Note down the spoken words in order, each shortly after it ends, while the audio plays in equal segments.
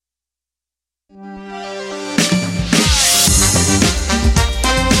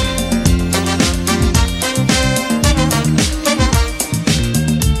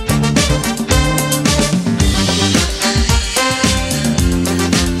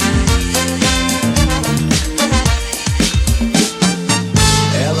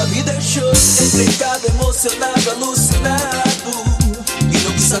emocionado, alucinado, e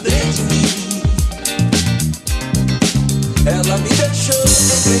não quis saber de mim. Ela me deixou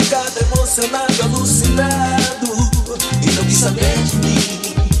encrencado, emocionado, alucinado, e não quis saber de mim.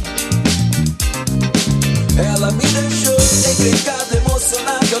 Ela me deixou encrencado,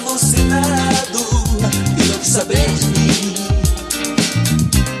 emocionado, alucinado, e não quis saber de mim.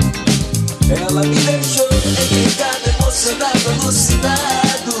 Ela me deixou encrencado, emocionado,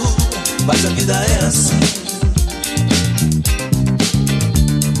 alucinado, mas a vida é assim.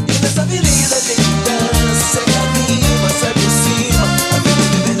 E nessa avenida a gente dança, sem caminho, mas sai por cima. A vida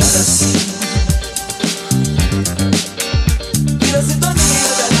é melhor assim. E na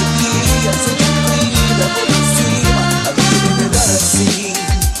sintonia da alegria, sem dúvida, vou por cima. A vida é melhor assim.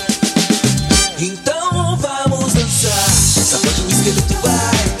 Então vamos dançar. Sacode o esqueleto,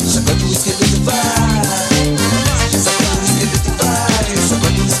 vai. Sacode o esqueleto, vai. Sacode o esqueleto, vai.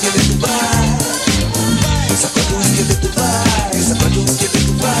 Sacode o esqueleto, vai. Sacode o esqueleto, vai. Sacode o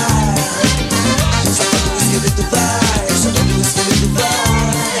esqueleto, vai. Sacode o esqueleto, vai. Sacode o esqueleto, vai.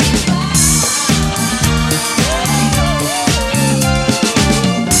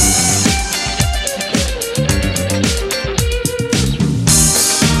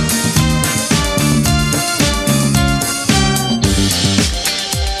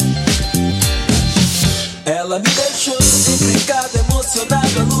 Ela me deixou encrencado,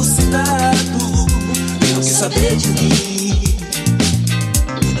 emocionado, alucinado, e não quis saber de mim.